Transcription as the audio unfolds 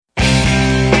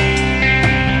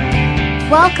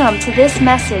Welcome to this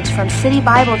message from City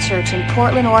Bible Church in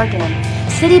Portland, Oregon.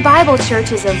 City Bible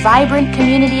Church is a vibrant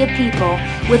community of people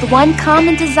with one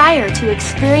common desire to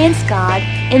experience God,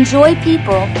 enjoy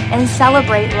people, and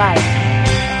celebrate life.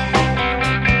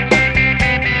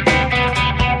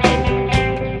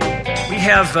 We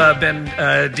have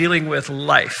been dealing with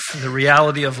life, the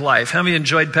reality of life. How many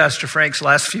enjoyed Pastor Frank's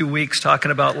last few weeks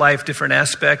talking about life, different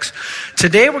aspects?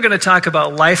 Today we're going to talk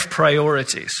about life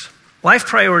priorities. Life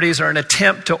priorities are an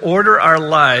attempt to order our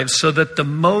lives so that the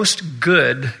most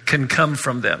good can come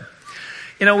from them.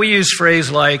 You know, we use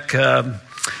phrases like,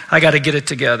 I got to get it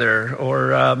together,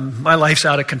 or my life's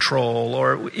out of control,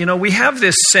 or, you know, we have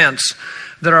this sense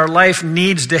that our life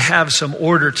needs to have some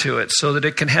order to it so that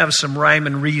it can have some rhyme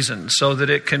and reason, so that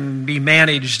it can be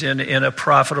managed in a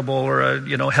profitable or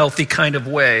a, healthy kind of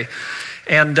way.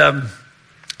 And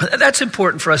that's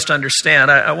important for us to understand.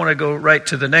 I want to go right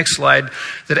to the next slide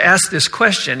that asks this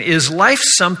question. Is life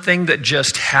something that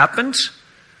just happens?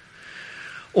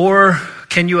 Or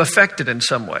can you affect it in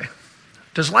some way?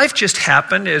 Does life just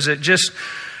happen? Is it just,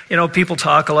 people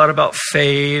talk a lot about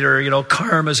fate, or,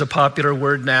 karma is a popular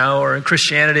word now, or in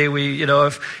Christianity,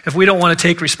 if we don't want to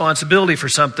take responsibility for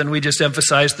something, we just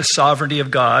emphasize the sovereignty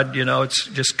of God. It's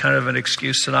just kind of an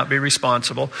excuse to not be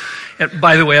responsible. And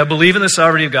by the way, I believe in the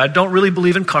sovereignty of God. Don't really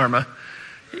believe in karma,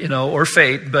 or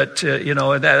fate, but,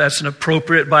 that's an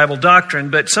appropriate Bible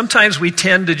doctrine. But sometimes we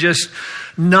tend to just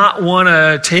not want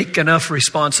to take enough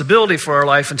responsibility for our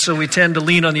life, and so we tend to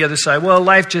lean on the other side. Well,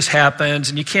 life just happens,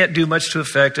 and you can't do much to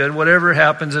affect it. Whatever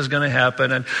happens is going to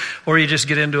happen, or you just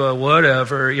get into a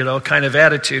whatever, kind of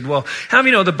attitude. Well, how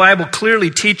many know the Bible clearly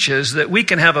teaches that we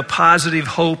can have a positive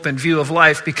hope and view of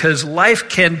life because life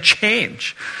can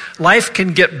change. Life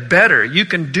can get better. You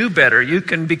can do better. You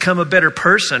can become a better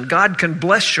person. God can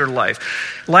bless your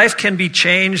life. Life can be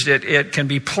changed. It can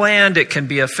be planned. It can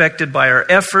be affected by our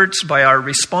efforts, by our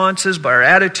responses, by our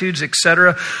attitudes,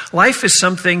 etc. Life is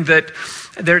something that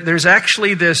there's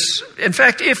actually this. In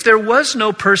fact, if there was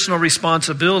no personal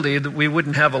responsibility, we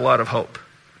wouldn't have a lot of hope.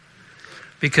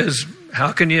 Because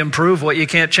how can you improve what you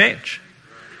can't change?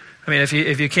 I mean,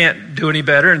 if you can't do any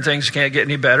better and things can't get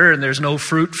any better, and there's no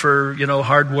fruit for,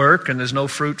 hard work, and there's no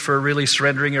fruit for really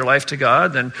surrendering your life to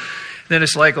God, then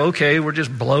it's like, okay, we're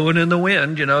just blowing in the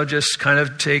wind, just kind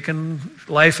of taking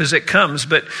life as it comes.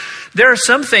 But there are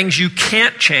some things you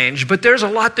can't change, but there's a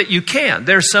lot that you can.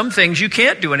 There's some things you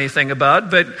can't do anything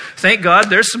about, but thank God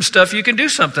there's some stuff you can do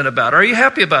something about. Are you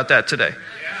happy about that today?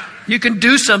 Yeah. You can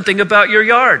do something about your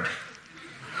yard.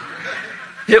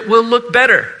 It will look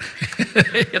better.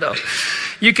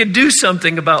 You can do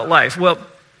something about life. Well,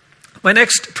 my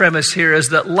next premise here is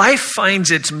that life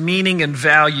finds its meaning and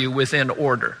value within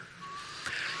order.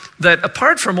 That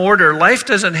apart from order, life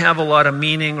doesn't have a lot of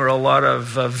meaning or a lot of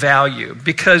value,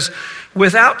 because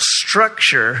without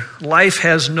structure, life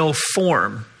has no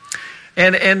form.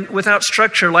 And without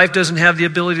structure, life doesn't have the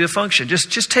ability to function.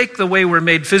 Just take the way we're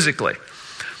made physically.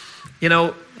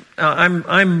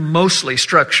 I'm mostly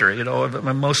structure,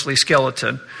 I'm mostly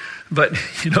skeleton. But,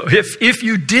 if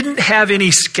you didn't have any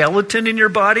skeleton in your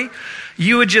body,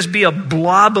 you would just be a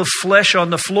blob of flesh on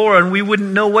the floor, and we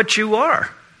wouldn't know what you are.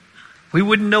 We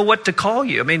wouldn't know what to call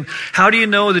you. I mean, how do you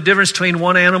know the difference between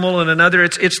one animal and another?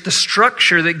 It's the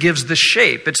structure that gives the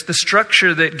shape. It's the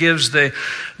structure that gives the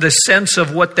sense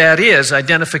of what that is,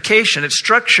 identification. It's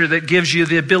structure that gives you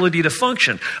the ability to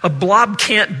function. A blob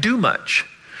can't do much.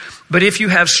 But if you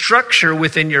have structure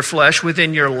within your flesh,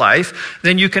 within your life,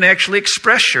 then you can actually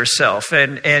express yourself,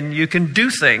 and you can do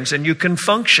things, and you can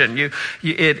function.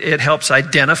 It helps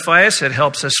identify us. It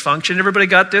helps us function. Everybody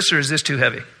got this, or is this too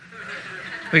heavy?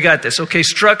 We got this. Okay,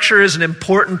 structure is an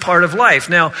important part of life.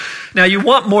 Now you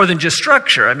want more than just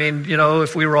structure. I mean,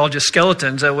 if we were all just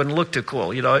skeletons, that wouldn't look too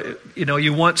cool.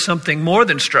 You want something more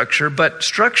than structure, but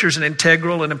structure is an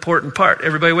integral and important part.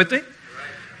 Everybody with me?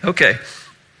 Okay.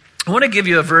 I want to give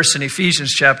you a verse in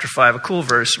Ephesians chapter 5, a cool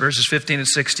verse, verses 15 and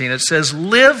 16. It says,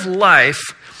 live life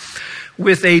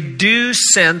with a due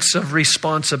sense of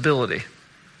responsibility.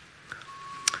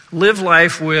 Live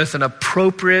life with an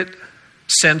appropriate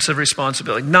sense of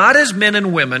responsibility. Not as men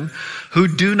and women who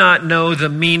do not know the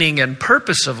meaning and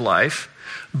purpose of life,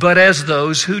 but as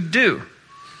those who do.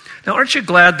 Now, aren't you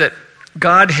glad that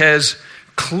God has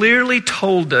clearly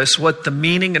told us what the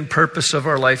meaning and purpose of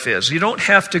our life is? You don't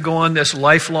have to go on this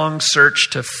lifelong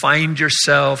search to find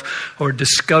yourself or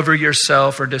discover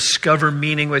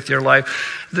meaning with your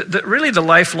life. Really, the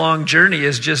lifelong journey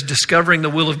is just discovering the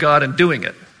will of God and doing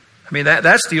it. I mean,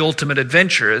 that's the ultimate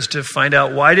adventure, is to find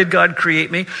out, why did God create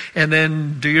me, and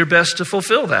then do your best to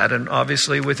fulfill that. And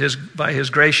obviously, by His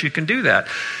grace, you can do that.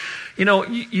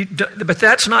 But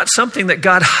that's not something that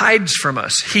God hides from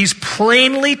us. He's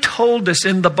plainly told us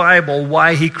in the Bible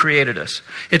why he created us.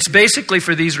 It's basically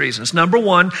for these reasons. Number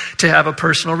one, to have a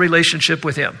personal relationship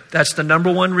with him. That's the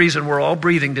number one reason we're all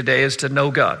breathing today, is to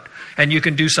know God. And you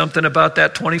can do something about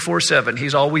that 24/7.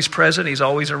 He's always present. He's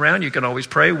always around. You can always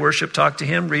pray, worship, talk to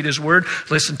him, read his word,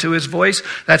 listen to his voice.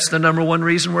 That's the number one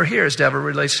reason we're here, is to have a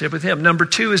relationship with him. Number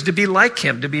two is to be like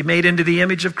him, to be made into the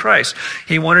image of Christ.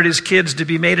 He wanted his kids to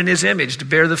be made in his image, to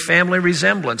bear the family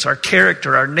resemblance, our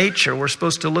character, our nature. We're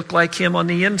supposed to look like him on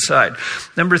the inside.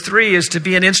 Number three is to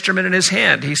be an instrument in his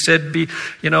hand. He said,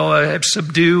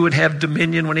 subdue and have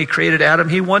dominion when he created Adam.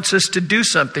 He wants us to do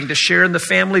something, to share in the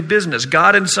family business,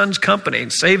 God and Son's company,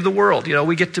 and save the world.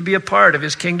 We get to be a part of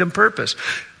his kingdom purpose.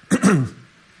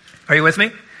 Are you with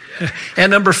me? And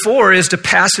number four is to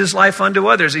pass his life on to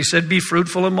others. He said, be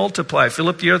fruitful and multiply, fill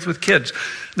up the earth with kids.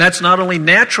 That's not only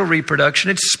natural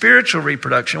reproduction, it's spiritual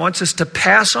reproduction. He wants us to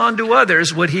pass on to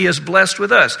others what he has blessed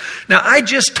with us. Now, I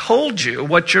just told you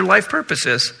what your life purpose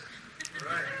is.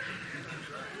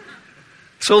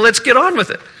 So let's get on with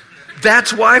it.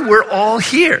 That's why we're all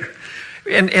here.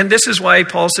 And this is why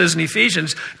Paul says in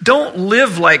Ephesians, don't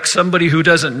live like somebody who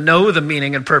doesn't know the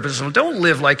meaning and purpose. Don't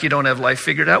live like you don't have life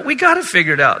figured out. We got to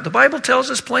figure it out. The Bible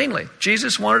tells us plainly.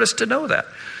 Jesus wanted us to know that.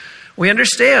 We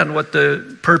understand what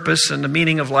the purpose and the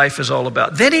meaning of life is all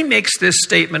about. Then he makes this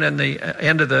statement in the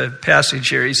end of the passage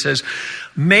here. He says,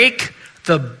 make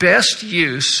the best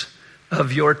use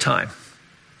of your time.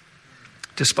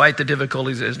 Despite the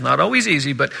difficulties, it's not always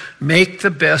easy, but make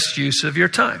the best use of your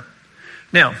time.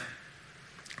 Now,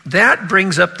 that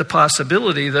brings up the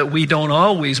possibility that we don't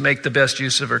always make the best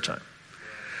use of our time.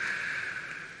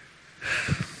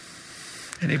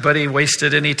 Anybody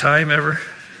wasted any time ever?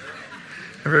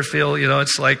 Ever feel,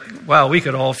 it's like, wow, we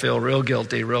could all feel real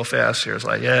guilty real fast here. It's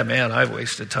like, yeah, man, I've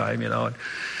wasted time, And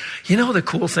the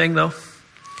cool thing, though,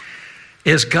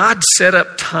 is God set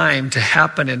up time to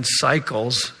happen in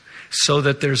cycles so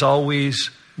that there's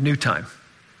always new time.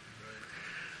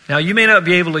 Now, you may not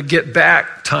be able to get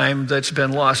back time that's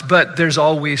been lost, but there's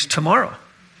always tomorrow.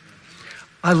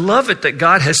 I love it that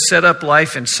God has set up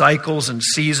life in cycles and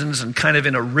seasons and kind of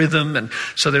in a rhythm. And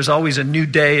so there's always a new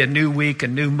day, a new week, a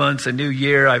new month, a new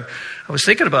year. I was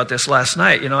thinking about this last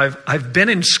night. I've been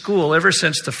in school ever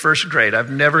since the first grade.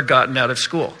 I've never gotten out of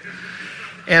school.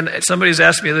 And somebody's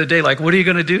asked me the other day, like, what are you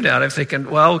going to do now? And I'm thinking,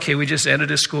 well, okay, we just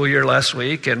ended a school year last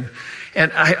week. And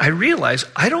I realized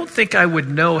I don't think I would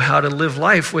know how to live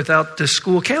life without the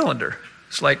school calendar.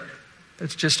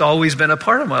 It's just always been a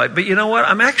part of my life. But you know what?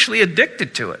 I'm actually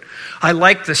addicted to it. I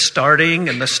like the starting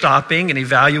and the stopping and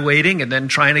evaluating and then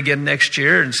trying again next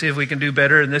year and see if we can do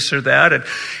better in this or that. And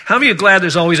how many of you are glad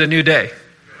there's always a new day?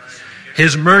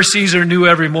 His mercies are new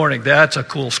every morning. That's a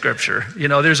cool scripture.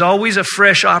 There's always a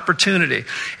fresh opportunity.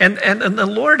 And the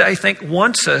Lord, I think,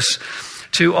 wants us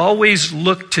to always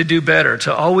look to do better,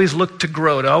 to always look to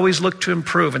grow, to always look to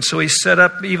improve. And so he set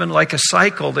up even like a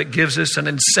cycle that gives us an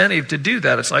incentive to do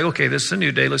that. It's like, okay, this is a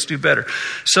new day, let's do better.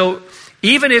 So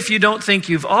even if you don't think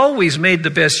you've always made the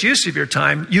best use of your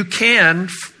time, you can,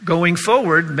 going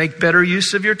forward, make better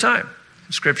use of your time.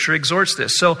 Scripture exhorts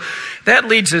this. So that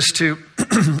leads us to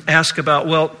ask about,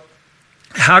 well,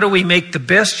 how do we make the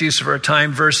best use of our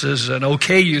time versus an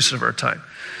okay use of our time?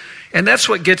 And that's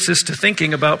what gets us to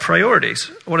thinking about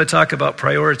priorities. I want to talk about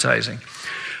prioritizing.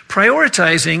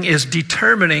 Prioritizing is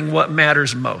determining what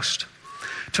matters most.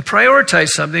 To prioritize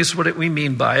something, this is what we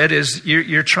mean by it, is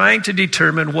you're trying to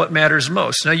determine what matters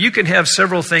most. Now, you can have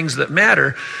several things that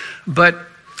matter, but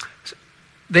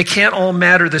they can't all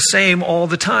matter the same all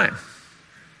the time.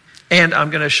 And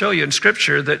I'm going to show you in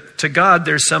Scripture that to God,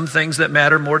 there's some things that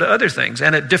matter more to other things.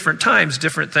 And at different times,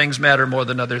 different things matter more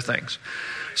than other things.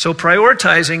 So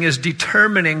prioritizing is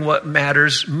determining what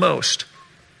matters most.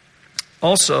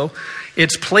 Also,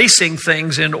 it's placing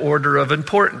things in order of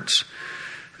importance.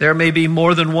 There may be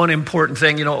more than one important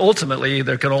thing. Ultimately,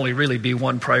 there can only really be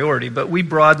one priority. But we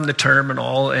broaden the term and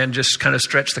all and just kind of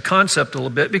stretch the concept a little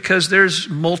bit because there's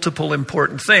multiple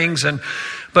important things.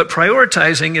 But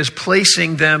prioritizing is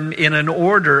placing them in an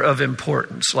order of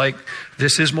importance. Like,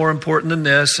 this is more important than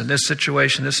this, in this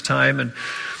situation, this time.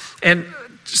 And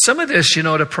some of this, to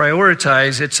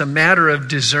prioritize, it's a matter of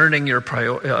discerning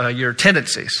your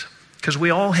tendencies. Because we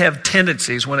all have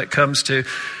tendencies when it comes to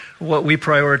what we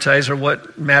prioritize or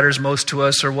what matters most to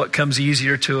us or what comes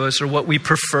easier to us or what we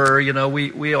prefer.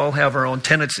 We all have our own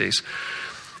tendencies.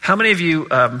 How many of you,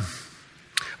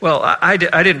 I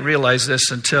didn't realize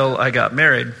this until I got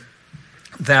married,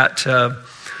 that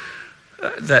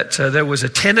there was a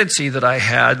tendency that I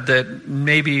had that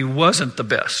maybe wasn't the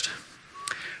best.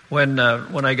 when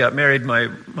I got married,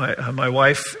 my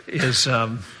wife is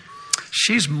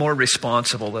she's more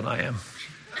responsible than I am.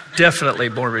 Definitely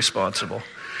more responsible.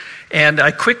 And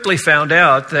I quickly found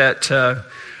out that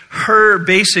her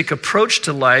basic approach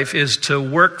to life is to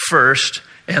work first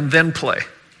and then play.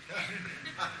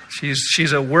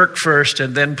 She's a work first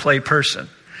and then play person.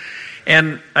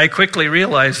 And I quickly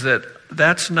realized that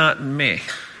that's not me.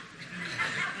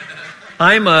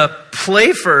 I'm a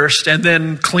play first and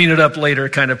then clean it up later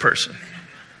kind of person.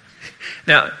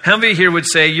 Now, how many here would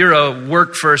say you're a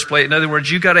work first play? In other words,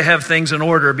 you got to have things in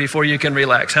order before you can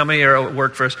relax. How many are a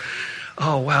work first?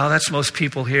 Oh, wow, that's most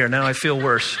people here. Now I feel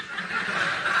worse.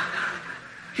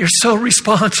 You're so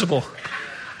responsible.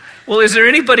 Well, is there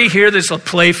anybody here that's a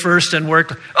play first and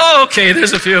work? Oh, okay,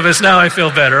 there's a few of us. Now I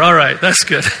feel better. All right, that's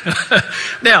good.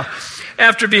 Now,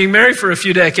 after being married for a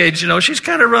few decades, she's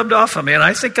kind of rubbed off on me, and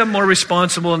I think I'm more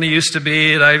responsible than I used to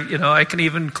be, and I can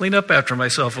even clean up after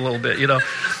myself a little bit,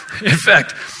 In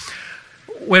fact,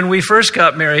 when we first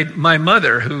got married, my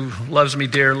mother, who loves me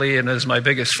dearly and is my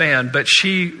biggest fan, but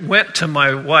she went to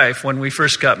my wife when we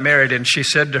first got married, and she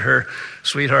said to her,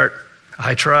 "Sweetheart,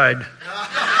 I tried."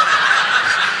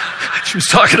 She was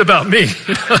talking about me.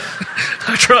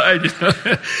 I tried.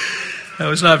 I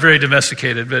was not very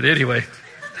domesticated, but anyway.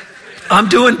 I'm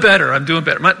doing better.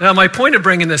 Now, my point of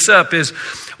bringing this up is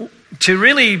to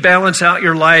really balance out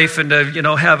your life and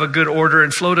to, have a good order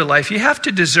and flow to life. You have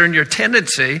to discern your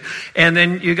tendency, and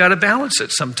then you got to balance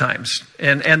it sometimes.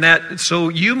 And that, so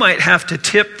you might have to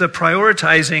tip the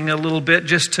prioritizing a little bit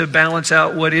just to balance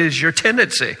out what is your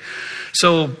tendency.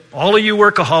 So all of you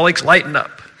workaholics, lighten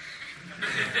up.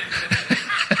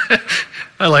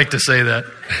 I like to say that.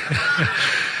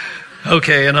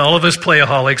 Okay, and all of us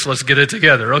playaholics, let's get it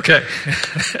together. Okay.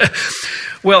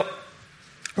 Well,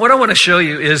 what I want to show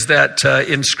you is that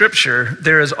in Scripture,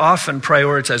 there is often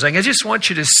prioritizing. I just want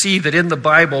you to see that in the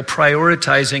Bible,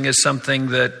 prioritizing is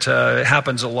something that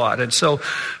happens a lot. And so,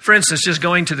 for instance, just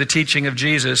going to the teaching of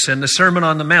Jesus and the Sermon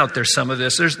on the Mount, there's some of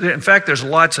this. In fact, there's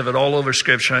lots of it all over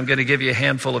Scripture. I'm going to give you a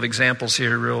handful of examples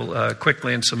here real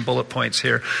quickly and some bullet points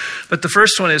here. But the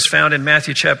first one is found in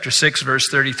Matthew chapter 6, verse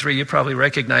 33. You probably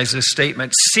recognize this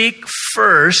statement. Seek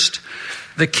first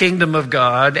the kingdom of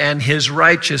God and his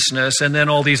righteousness, and then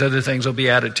all these other things will be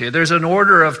added to you. There's an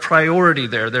order of priority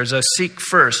there. There's a seek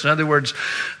first. In other words,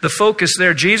 the focus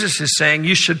there, Jesus is saying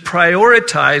you should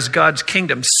prioritize God's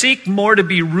kingdom. Seek more to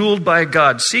be ruled by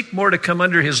God. Seek more to come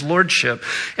under his lordship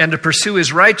and to pursue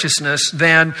his righteousness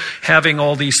than having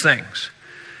all these things.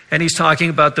 And he's talking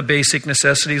about the basic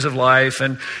necessities of life.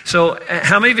 And so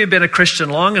how many of you have been a Christian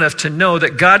long enough to know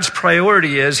that God's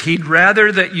priority is he'd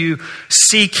rather that you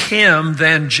seek him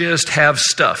than just have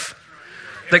stuff?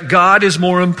 That God is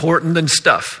more important than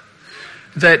stuff.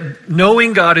 That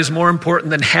knowing God is more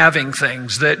important than having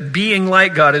things. That being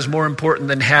like God is more important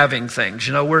than having things.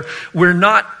 We're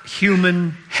not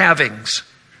human havings.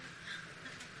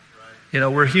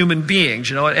 We're human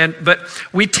beings, but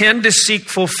we tend to seek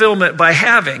fulfillment by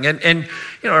having. And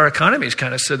our economy's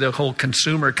kind of said the whole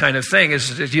consumer kind of thing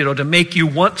is, to make you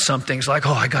want something. It's like,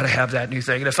 oh, I got to have that new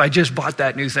thing. And if I just bought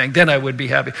that new thing, then I would be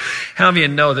happy. How many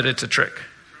of you know that it's a trick?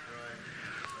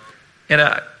 And,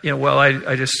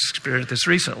 I just experienced this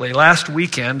recently. Last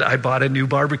weekend, I bought a new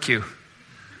barbecue.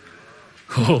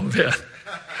 Oh, man.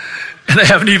 And I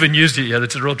haven't even used it yet.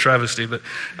 It's a real travesty, but...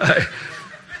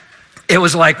 It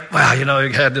was like, wow, you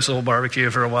had this old barbecue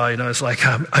for a while, it's like,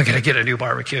 I'm going to get a new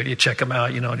barbecue. And you check them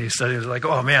out, and he said, it was like,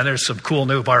 oh man, there's some cool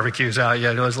new barbecues out.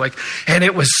 It was like, and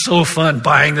it was so fun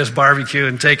buying this barbecue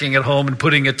and taking it home and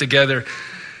putting it together.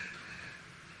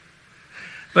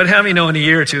 But how many know in a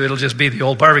year or two, it'll just be the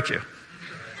old barbecue?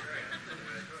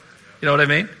 You know what I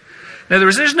mean? In other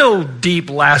words, there's no deep,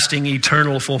 lasting,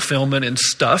 eternal fulfillment in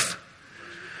stuff.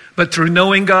 But through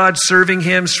knowing God, serving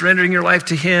him, surrendering your life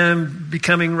to him,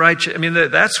 becoming righteous,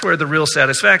 that's where the real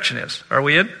satisfaction is. Are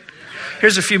we in?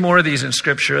 Here's a few more of these in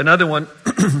Scripture. Another one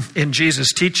in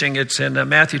Jesus' teaching, it's in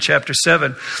Matthew chapter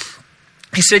 7.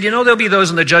 He said, there'll be those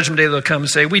in the judgment day that will come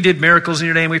and say, we did miracles in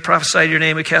your name, we prophesied in your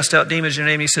name, we cast out demons in your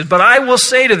name. He said, but I will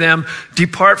say to them,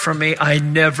 depart from me, I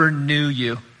never knew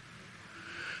you.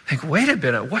 Think, wait a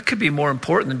minute, what could be more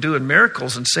important than doing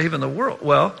miracles and saving the world?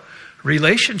 Well,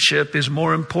 relationship is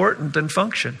more important than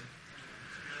function.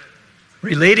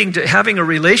 Having a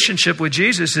relationship with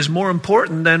Jesus is more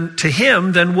important to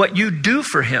him than what you do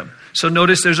for him. So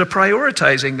notice there's a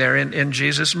prioritizing there in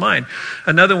Jesus' mind.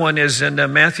 Another one is in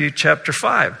Matthew chapter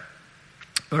 5.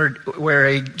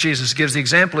 where Jesus gives the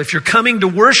example, if you're coming to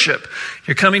worship,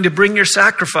 you're coming to bring your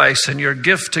sacrifice and your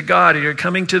gift to God, and you're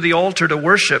coming to the altar to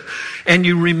worship, and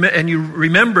you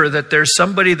remember that there's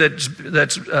somebody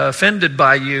that's offended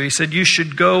by you, he said you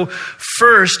should go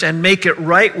first and make it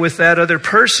right with that other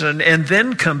person and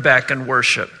then come back and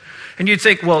worship. And you'd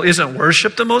think, well, isn't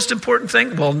worship the most important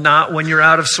thing? Well, not when you're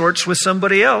out of sorts with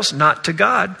somebody else, not to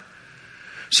God.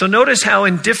 So notice how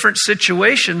in different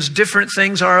situations, different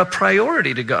things are a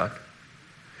priority to God.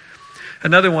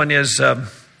 Another one is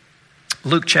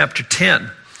Luke chapter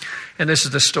 10. And this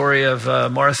is the story of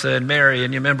Martha and Mary.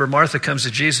 And you remember Martha comes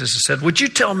to Jesus and said, would you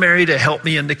tell Mary to help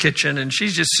me in the kitchen? And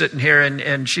she's just sitting here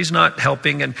and she's not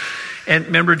helping. And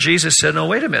remember Jesus said, no,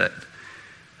 wait a minute.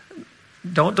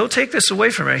 Don't take this away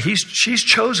from her. She's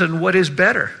chosen what is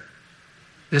better.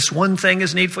 This one thing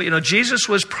is needful. Jesus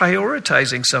was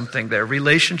prioritizing something there,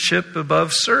 relationship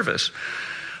above service.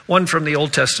 One from the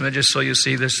Old Testament, just so you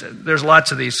see this. There's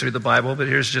lots of these through the Bible, but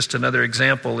here's just another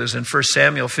example, is in 1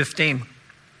 Samuel 15,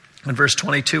 in verse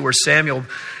 22, where Samuel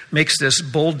makes this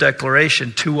bold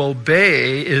declaration, to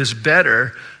obey is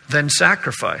better than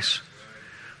sacrifice.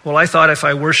 Well, I thought if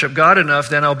I worship God enough,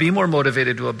 then I'll be more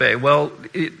motivated to obey. Well,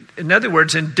 in other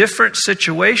words, in different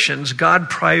situations,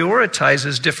 God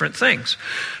prioritizes different things.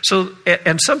 So,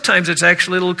 and sometimes it's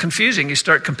actually a little confusing. You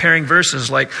start comparing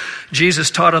verses, like Jesus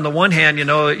taught on the one hand,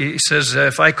 he says,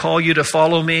 if I call you to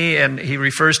follow me, and he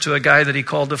refers to a guy that he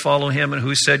called to follow him and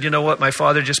who said, you know what, my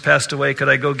father just passed away. Could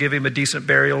I go give him a decent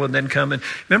burial and then come? And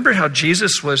remember how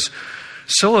Jesus was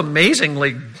so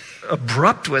amazingly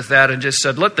abrupt with that and just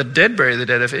said, let the dead bury the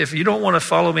dead. If you don't want to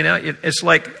follow me now, it's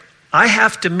like I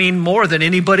have to mean more than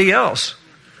anybody else.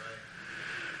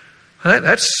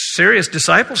 That's serious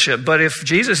discipleship. But if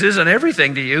Jesus isn't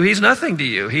everything to you, he's nothing to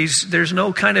you. There's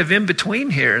no kind of in between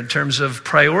here in terms of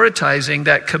prioritizing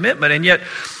that commitment. And yet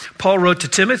Paul wrote to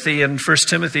Timothy in 1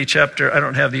 Timothy chapter, I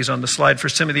don't have these on the slide, 1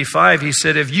 Timothy 5, he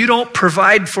said, if you don't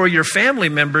provide for your family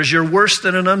members, you're worse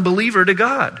than an unbeliever to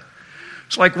God.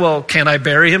 It's like, well, can I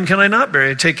bury him? Can I not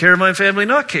bury him? Take care of my family?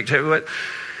 Not take care of it.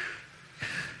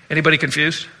 Anybody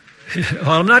confused?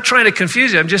 Well, I'm not trying to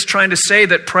confuse you. I'm just trying to say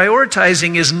that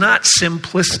prioritizing is not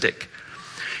simplistic.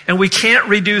 And we can't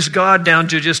reduce God down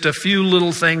to just a few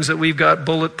little things that we've got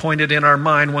bullet pointed in our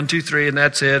mind, 1, 2, 3, and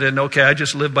that's it. And okay, I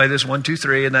just live by this 1, 2,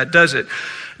 3, and that does it.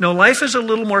 No, life is a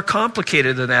little more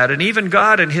complicated than that. And even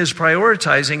God in his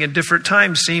prioritizing in different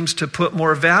times seems to put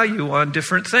more value on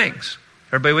different things.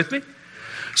 Everybody with me?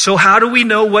 So how do we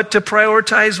know what to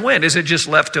prioritize when? Is it just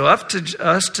left to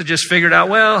us to just figure it out?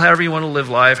 Well, however you want to live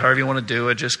life, however you want to do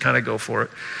it, just kind of go for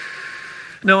it.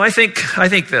 No, I think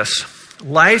this.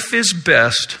 Life is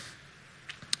best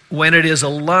when it is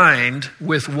aligned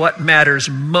with what matters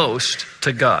most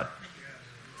to God.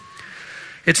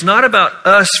 It's not about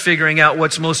us figuring out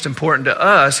what's most important to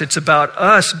us. It's about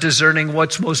us discerning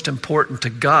what's most important to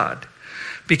God.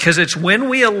 Because it's when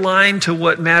we align to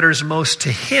what matters most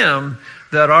to him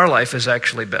that our life is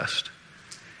actually best.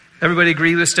 Everybody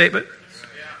agree with this statement?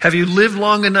 Have you lived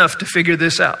long enough to figure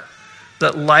this out?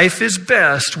 That life is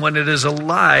best when it is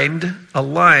aligned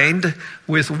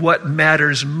with what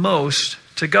matters most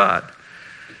to God.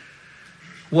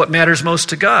 What matters most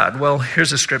to God? Well,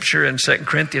 here's a scripture in 2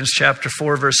 Corinthians chapter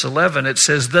 4, verse 11. It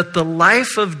says that the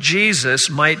life of Jesus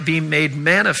might be made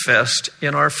manifest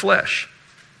in our flesh.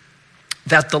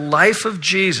 That the life of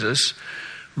Jesus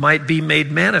might be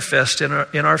made manifest in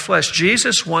our flesh.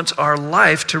 Jesus wants our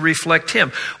life to reflect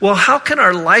him. Well, how can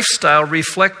our lifestyle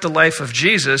reflect the life of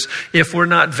Jesus if we're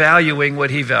not valuing what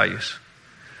he values?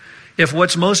 If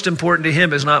what's most important to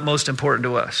him is not most important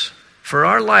to us? For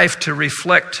our life to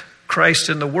reflect Christ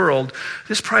in the world,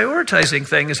 this prioritizing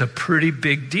thing is a pretty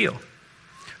big deal.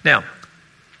 Now,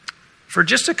 for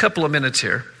just a couple of minutes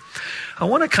here, I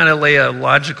want to kind of lay a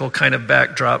logical kind of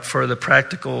backdrop for the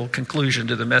practical conclusion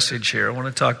to the message here. I want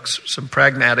to talk some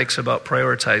pragmatics about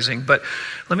prioritizing, but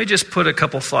let me just put a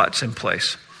couple thoughts in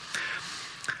place.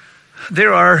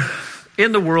 There are,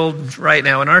 in the world right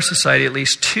now, in our society at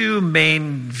least, two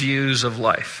main views of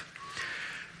life.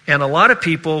 And a lot of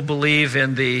people believe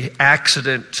in the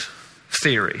accident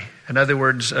theory. In other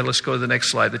words, let's go to the next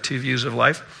slide, the two views of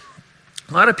life.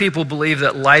 A lot of people believe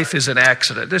that life is an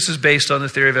accident. This is based on the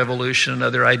theory of evolution and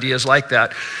other ideas like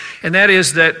that. And that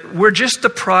is that we're just the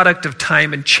product of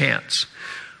time and chance.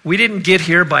 We didn't get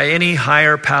here by any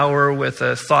higher power with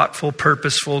a thoughtful,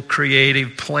 purposeful,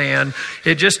 creative plan.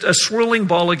 It just, a swirling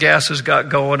ball of gases got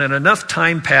going and enough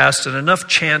time passed and enough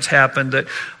chance happened that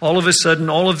all of a sudden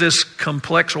all of this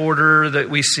complex order that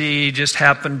we see just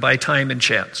happened by time and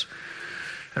chance.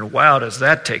 And wow, does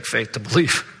that take faith to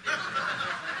believe.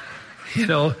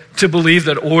 To believe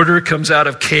that order comes out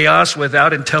of chaos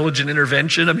without intelligent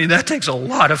intervention. I mean, that takes a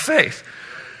lot of faith.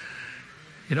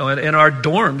 In our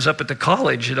dorms up at the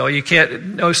college,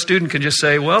 no student can just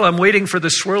say, well, I'm waiting for the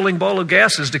swirling ball of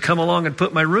gases to come along and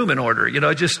put my room in order. It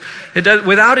does,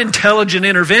 without intelligent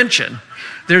intervention,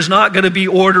 there's not going to be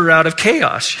order out of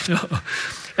chaos.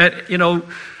 And,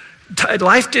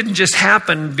 life didn't just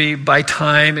happen by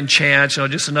time and chance,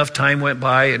 just enough time went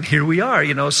by and here we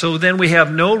are, So then we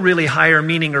have no really higher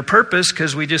meaning or purpose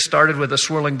because we just started with a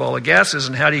swirling ball of gases,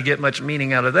 and how do you get much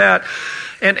meaning out of that?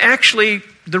 And actually,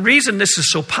 the reason this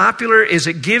is so popular is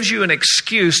it gives you an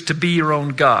excuse to be your own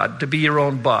God, to be your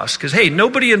own boss. Because, hey,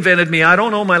 nobody invented me. I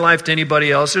don't owe my life to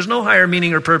anybody else. There's no higher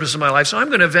meaning or purpose in my life, so I'm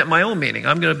going to invent my own meaning.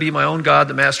 I'm going to be my own God,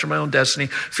 the master of my own destiny,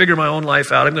 figure my own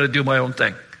life out. I'm going to do my own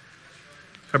thing.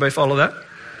 Everybody follow that?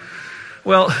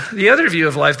 Well, the other view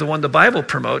of life, the one the Bible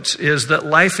promotes, is that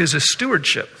life is a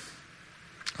stewardship.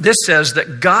 This says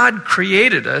that God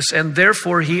created us and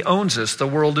therefore He owns us. The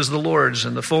world is the Lord's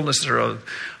and the fullness thereof,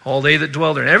 all they that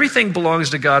dwell therein. Everything belongs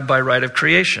to God by right of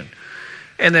creation.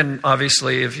 And then,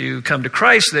 obviously, if you come to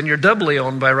Christ, then you're doubly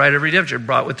owned by right of redemption. You're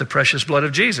bought with the precious blood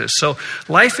of Jesus. So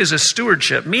life is a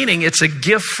stewardship, meaning it's a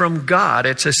gift from God.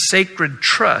 It's a sacred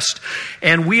trust.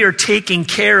 And we are taking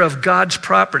care of God's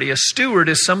property. A steward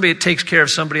is somebody that takes care of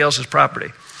somebody else's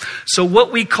property. So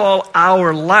what we call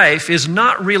our life is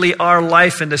not really our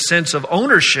life in the sense of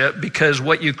ownership, because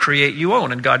what you create, you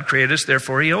own. And God created us,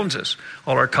 therefore He owns us.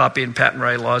 All our copy and patent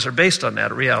right laws are based on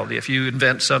that reality. If you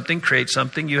invent something, create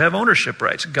something, you have ownership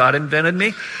rights. God invented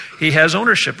me, He has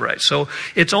ownership rights. So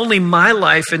it's only my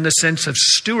life in the sense of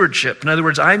stewardship. In other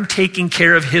words, I'm taking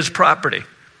care of His property.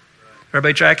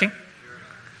 Everybody tracking?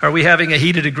 Are we having a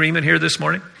heated agreement here this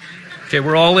morning? Okay,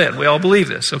 we're all in. We all believe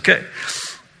this.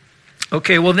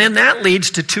 Okay, well then that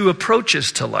leads to two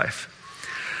approaches to life.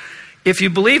 If you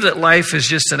believe that life is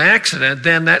just an accident,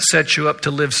 then that sets you up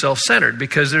to live self-centered,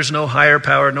 because there's no higher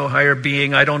power, no higher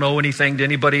being. I don't owe anything to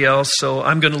anybody else, so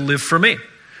I'm going to live for me.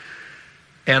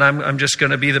 And I'm just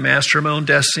going to be the master of my own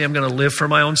destiny. I'm going to live for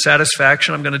my own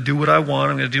satisfaction. I'm going to do what I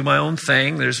want. I'm going to do my own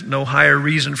thing. There's no higher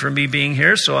reason for me being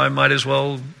here, so I might as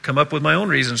well come up with my own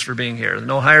reasons for being here.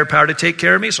 No higher power to take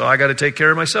care of me, so I got to take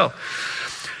care of myself.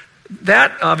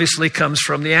 That obviously comes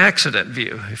from the accident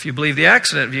view. If you believe the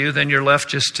accident view, then you're left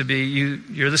just to be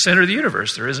you're the center of the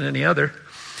universe. There isn't any other.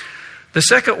 The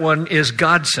second one is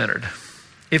God-centered.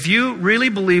 If you really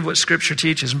believe what Scripture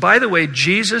teaches, and by the way,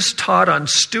 Jesus taught on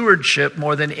stewardship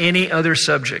more than any other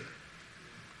subject.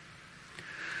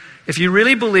 If you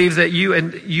really believe that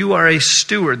you are a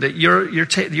steward, that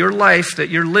your life that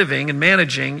you're living and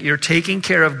managing, you're taking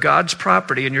care of God's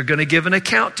property, and you're going to give an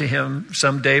account to Him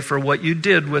someday for what you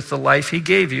did with the life He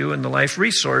gave you and the life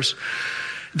resource,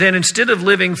 then instead of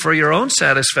living for your own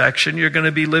satisfaction, you're going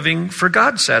to be living for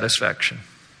God's satisfaction.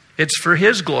 It's for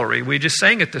His glory. We just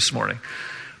sang it this morning.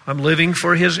 I'm living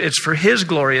for it's for His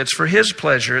glory, it's for His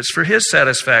pleasure, it's for His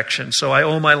satisfaction. So I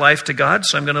owe my life to God,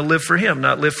 so I'm going to live for Him,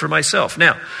 not live for myself.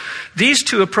 Now, these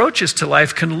two approaches to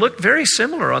life can look very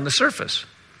similar on the surface.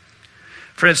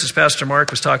 For instance, Pastor Mark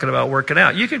was talking about working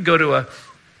out. You could go to a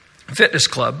fitness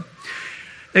club.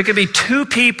 There could be two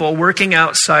people working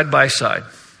out side by side.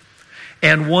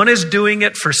 And one is doing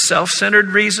it for self-centered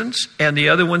reasons, and the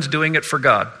other one's doing it for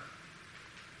God.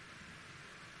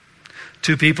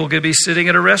 Two people could be sitting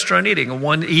at a restaurant eating.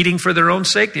 One eating for their own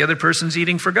sake, the other person's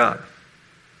eating for God.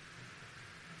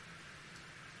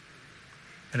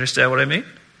 Understand what I mean?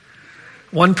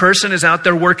 One person is out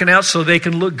there working out so they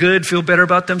can look good, feel better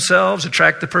about themselves,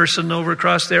 attract the person over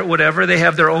across there, whatever. They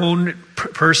have their own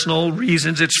personal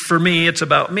reasons. It's for me, it's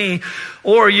about me.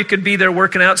 Or you could be there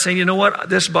working out saying, you know what,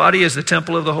 this body is the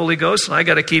temple of the Holy Ghost, and I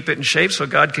got to keep it in shape so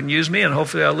God can use me, and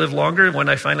hopefully I'll live longer. When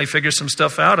I finally figure some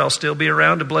stuff out, I'll still be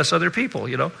around to bless other people,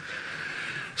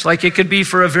 It's like it could be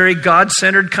for a very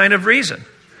God-centered kind of reason.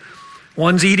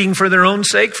 One's eating for their own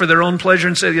sake, for their own pleasure,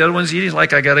 and the other one's eating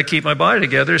like, I got to keep my body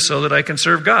together so that I can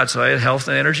serve God. So I have health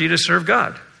and energy to serve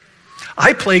God.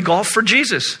 I play golf for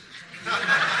Jesus.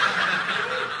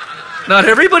 Not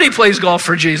everybody plays golf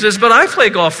for Jesus, but I play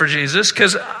golf for Jesus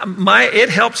because it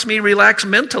helps me relax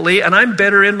mentally, and I'm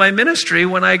better in my ministry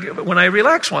when I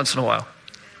relax once in a while.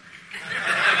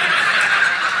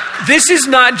 This is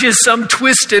not just some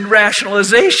twisted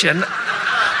rationalization.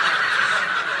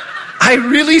 I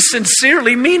really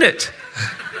sincerely mean it.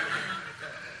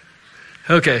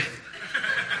 Okay.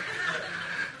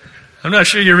 I'm not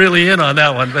sure you're really in on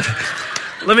that one, but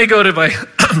let me go to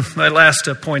my last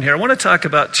point here. I want to talk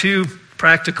about two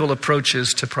practical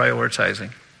approaches to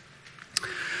prioritizing.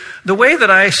 The way that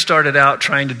I started out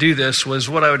trying to do this was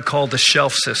what I would call the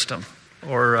shelf system.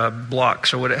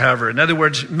 blocks or whatever. In other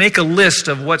words, make a list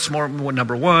of what's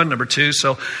number one, number two.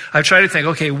 So I try to think,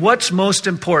 okay, what's most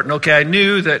important? Okay, I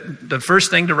knew that the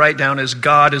first thing to write down is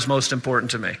God is most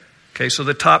important to me. Okay, so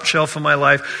the top shelf of my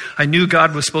life, I knew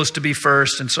God was supposed to be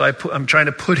first, and so I'm trying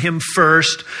to put him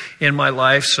first in my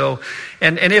life. So,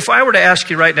 and if I were to ask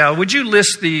you right now, would you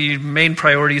list the main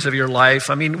priorities of your life?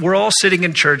 I mean, we're all sitting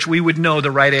in church. We would know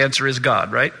the right answer is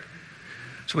God, right?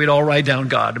 So we'd all write down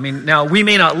God. I mean, now we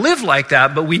may not live like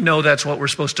that, but we know that's what we're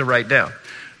supposed to write down.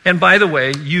 And by the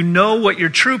way, you know what your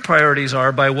true priorities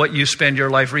are by what you spend your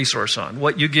life resource on,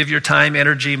 what you give your time,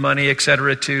 energy, money,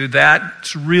 etc. to.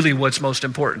 That's really what's most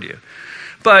important to you.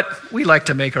 But we like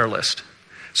to make our list.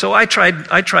 So I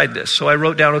tried this. So I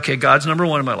wrote down, okay, God's number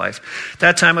one in my life.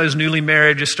 That time I was newly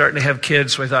married, just starting to have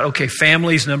kids. So I thought, okay,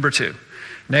 family's number two.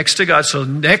 Next to God. So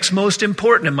next most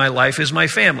important in my life is my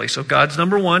family. So God's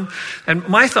number one. And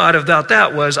my thought about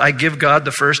that was I give God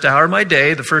the first hour of my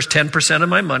day, the first 10% of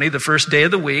my money, the first day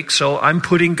of the week. So I'm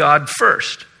putting God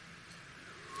first.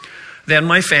 Then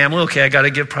my family. Okay, I got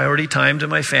to give priority time to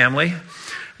my family.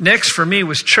 Next for me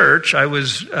was church. I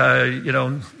was,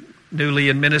 newly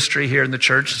in ministry here in the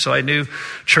church. So I knew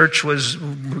church was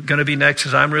going to be next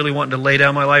because I'm really wanting to lay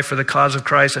down my life for the cause of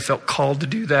Christ. I felt called to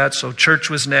do that. So church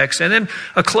was next. And then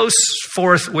a close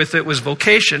fourth with it was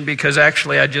vocation, because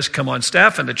actually I'd just come on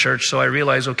staff in the church. So I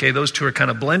realized, okay, those two are kind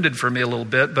of blended for me a little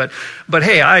bit. But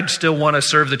hey, I'd still want to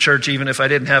serve the church even if I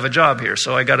didn't have a job here.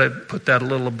 So I got to put that a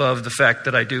little above the fact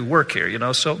that I do work here,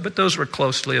 but those were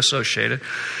closely associated.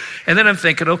 And then I'm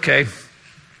thinking, okay,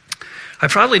 I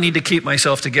probably need to keep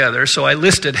myself together, so I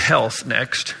listed health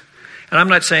next. And I'm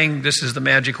not saying this is the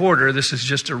magic order. This is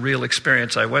just a real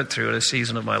experience I went through at a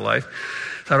season of my life.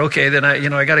 I thought, okay, then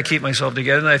I got to keep myself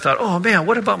together. And I thought, oh man,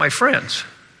 what about my friends?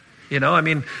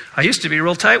 I used to be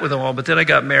real tight with them all, but then I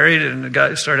got married and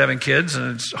started having kids,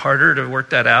 and it's harder to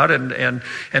work that out. And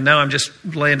now I'm just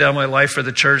laying down my life for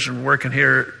the church and working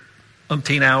here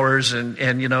umpteen hours, and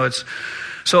it's.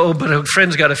 So, but a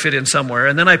friend's got to fit in somewhere.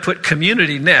 And then I put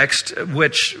community next,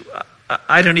 which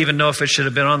I don't even know if it should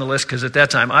have been on the list, because at that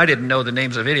time I didn't know the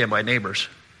names of any of my neighbors,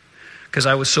 because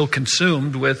I was so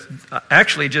consumed with,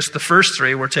 actually just the first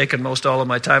three were taking most all of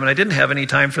my time, and I didn't have any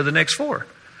time for the next four.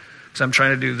 Because I'm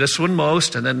trying to do this one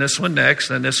most, and then this one next,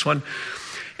 and this one.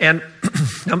 And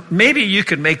maybe you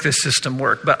could make this system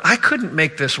work, but I couldn't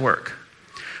make this work,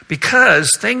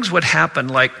 because things would happen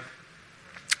like,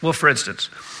 well, for instance,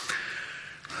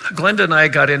 Glenda and I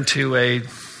got into a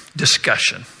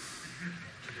discussion.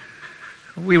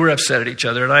 We were upset at each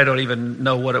other, and I don't even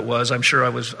know what it was. I'm sure I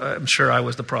was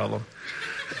the problem.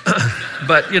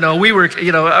 But,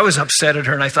 I was upset at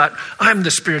her, and I thought, I'm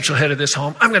the spiritual head of this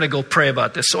home. I'm going to go pray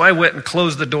about this. So I went and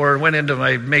closed the door and went into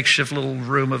my makeshift little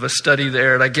room of a study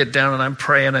there, and I get down and I'm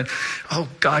praying, and, oh,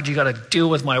 God, you got to deal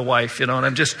with my wife, and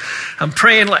I'm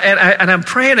praying, and I'm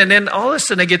praying, and then all of a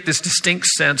sudden I get this distinct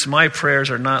sense my prayers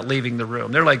are not leaving the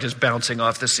room. They're like just bouncing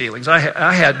off the ceilings. I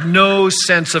had no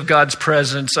sense of God's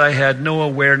presence. I had no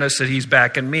awareness that he's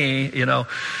backing me,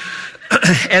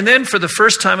 And then for the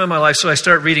first time in my life, so I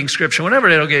start reading scripture. Whenever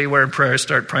I don't get anywhere in prayer, I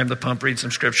start prime the pump, read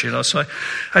some scripture, So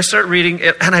I start reading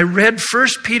it, and I read 1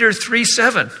 Peter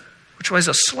 3:7, which was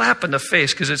a slap in the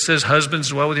face, because it says, husbands,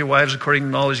 dwell with your wives according to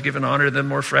knowledge, give an honor to them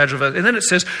more fragile. And then it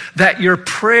says, that your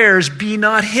prayers be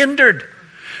not hindered.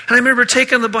 And I remember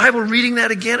taking the Bible, reading that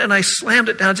again, and I slammed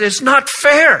it down and said, it's not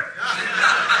fair.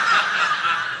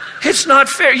 It's not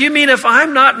fair. You mean if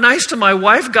I'm not nice to my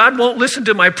wife, God won't listen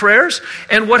to my prayers?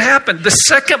 And what happened? The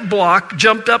second block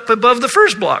jumped up above the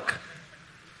first block.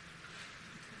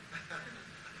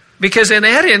 Because in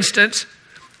that instance,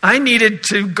 I needed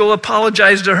to go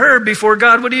apologize to her before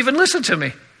God would even listen to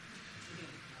me.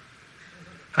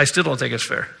 I still don't think it's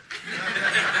fair.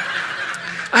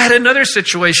 I had another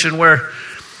situation where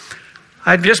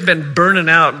I'd just been burning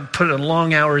out, putting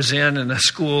long hours in a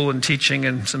school and teaching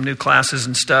and some new classes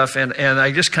and stuff. And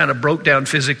I just kind of broke down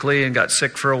physically and got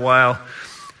sick for a while.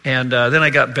 And then I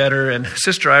got better. And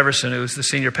Sister Iverson, who was the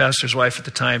senior pastor's wife at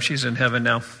the time, she's in heaven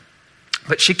now.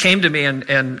 But she came to me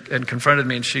and confronted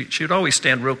me. And she would always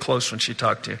stand real close when she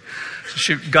talked to you. So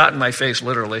she got in my face,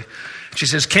 literally. She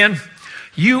says, Ken,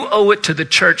 you owe it to the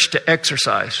church to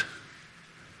exercise.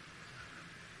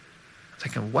 I'm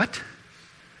thinking, what?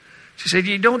 She said,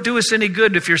 you don't do us any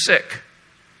good if you're sick.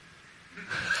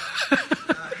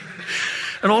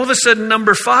 And all of a sudden,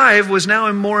 number 5 was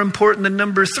now more important than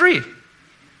number 3.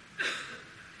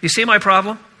 You see my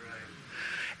problem?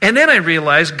 And then I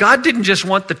realized God didn't just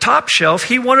want the top shelf,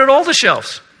 he wanted all the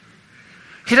shelves.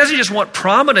 He doesn't just want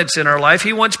prominence in our life,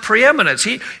 he wants preeminence.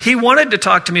 He wanted to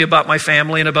talk to me about my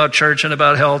family and about church and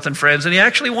about health and friends, and he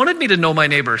actually wanted me to know my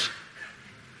neighbors.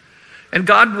 And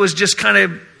God was just kind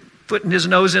of putting his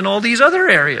nose in all these other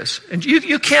areas. And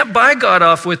you can't buy God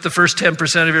off with the first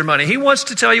 10% of your money. He wants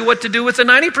to tell you what to do with the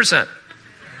 90%.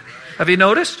 Have you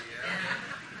noticed?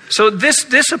 So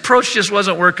this approach just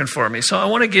wasn't working for me. So I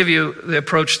want to give you the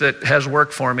approach that has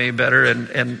worked for me better,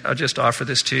 and I'll just offer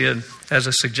this to you as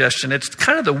a suggestion. It's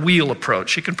kind of the wheel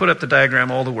approach. You can put up the diagram,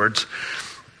 all the words.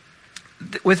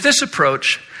 With this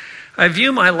approach, I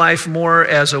view my life more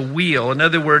as a wheel. In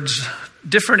other words,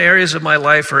 different areas of my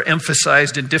life are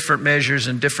emphasized in different measures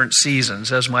and different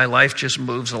seasons as my life just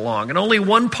moves along. And only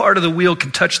one part of the wheel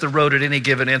can touch the road at any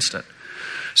given instant.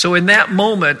 So in that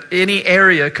moment, any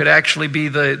area could actually be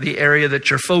the area that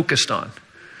you're focused on.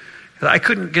 I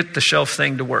couldn't get the shelf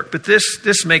thing to work, but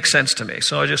this makes sense to me.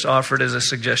 So I just offer it as a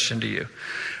suggestion to you.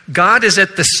 God is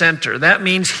at the center. That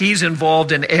means he's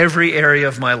involved in every area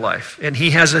of my life, and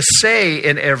he has a say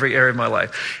in every area of my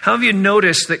life. How have you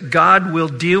noticed that God will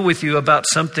deal with you about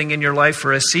something in your life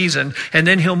for a season, and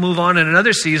then he'll move on in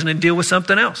another season and deal with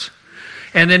something else?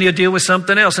 And then he'll deal with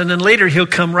something else. And then later he'll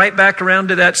come right back around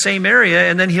to that same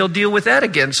area, and then he'll deal with that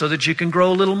again so that you can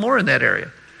grow a little more in that area.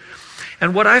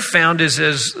 And what I've found is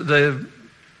as the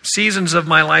seasons of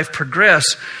my life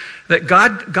progress, that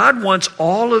God wants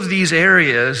all of these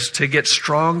areas to get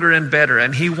stronger and better.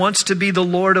 And he wants to be the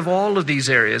Lord of all of these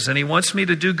areas. And he wants me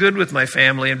to do good with my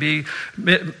family and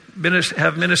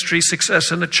have ministry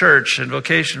success in the church and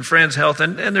vocation, friends, health.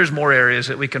 And there's more areas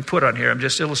that we can put on here. I'm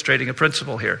just illustrating a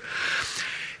principle here.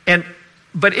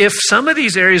 But if some of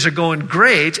these areas are going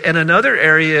great and another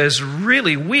area is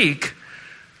really weak,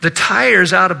 the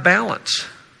tire's out of balance.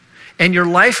 And your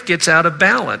life gets out of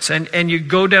balance. And you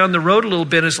go down the road a little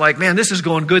bit, and it's like, man, this is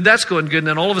going good, that's going good. And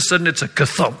then all of a sudden it's a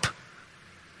ka-thump.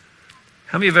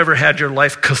 How many of you have ever had your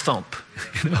life ka-thump?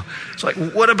 It's like,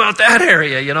 what about that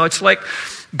area? It's like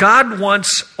God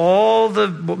wants all the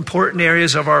important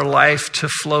areas of our life to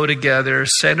flow together,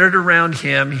 centered around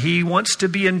him. He wants to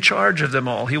be in charge of them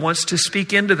all. He wants to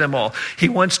speak into them all. He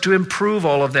wants to improve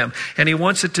all of them. And he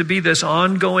wants it to be this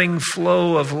ongoing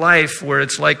flow of life where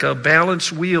it's like a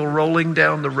balanced wheel rolling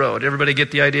down the road. Everybody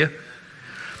get the idea?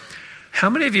 How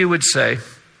many of you would say,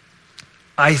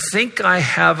 I think I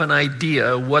have an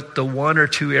idea what the one or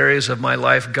two areas of my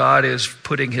life God is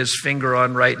putting his finger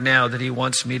on right now that he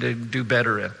wants me to do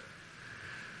better in?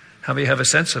 How many have a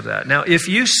sense of that? Now, if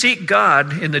you seek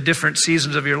God in the different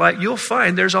seasons of your life, you'll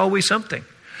find there's always something.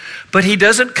 But he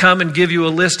doesn't come and give you a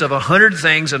list of 100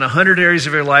 things in 100 areas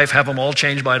of your life, have them all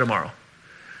changed by tomorrow.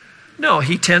 No,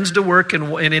 he tends to work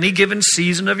in any given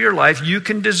season of your life. You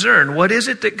can discern what is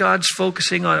it that God's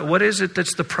focusing on. What is it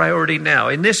that's the priority now?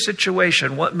 In this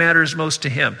situation, what matters most to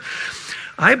him?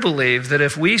 I believe that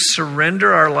if we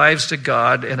surrender our lives to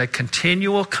God in a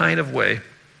continual kind of way,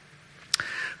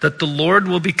 that the Lord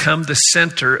will become the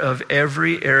center of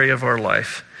every area of our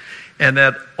life, and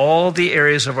that all the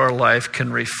areas of our life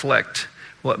can reflect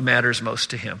what matters most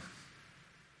to him.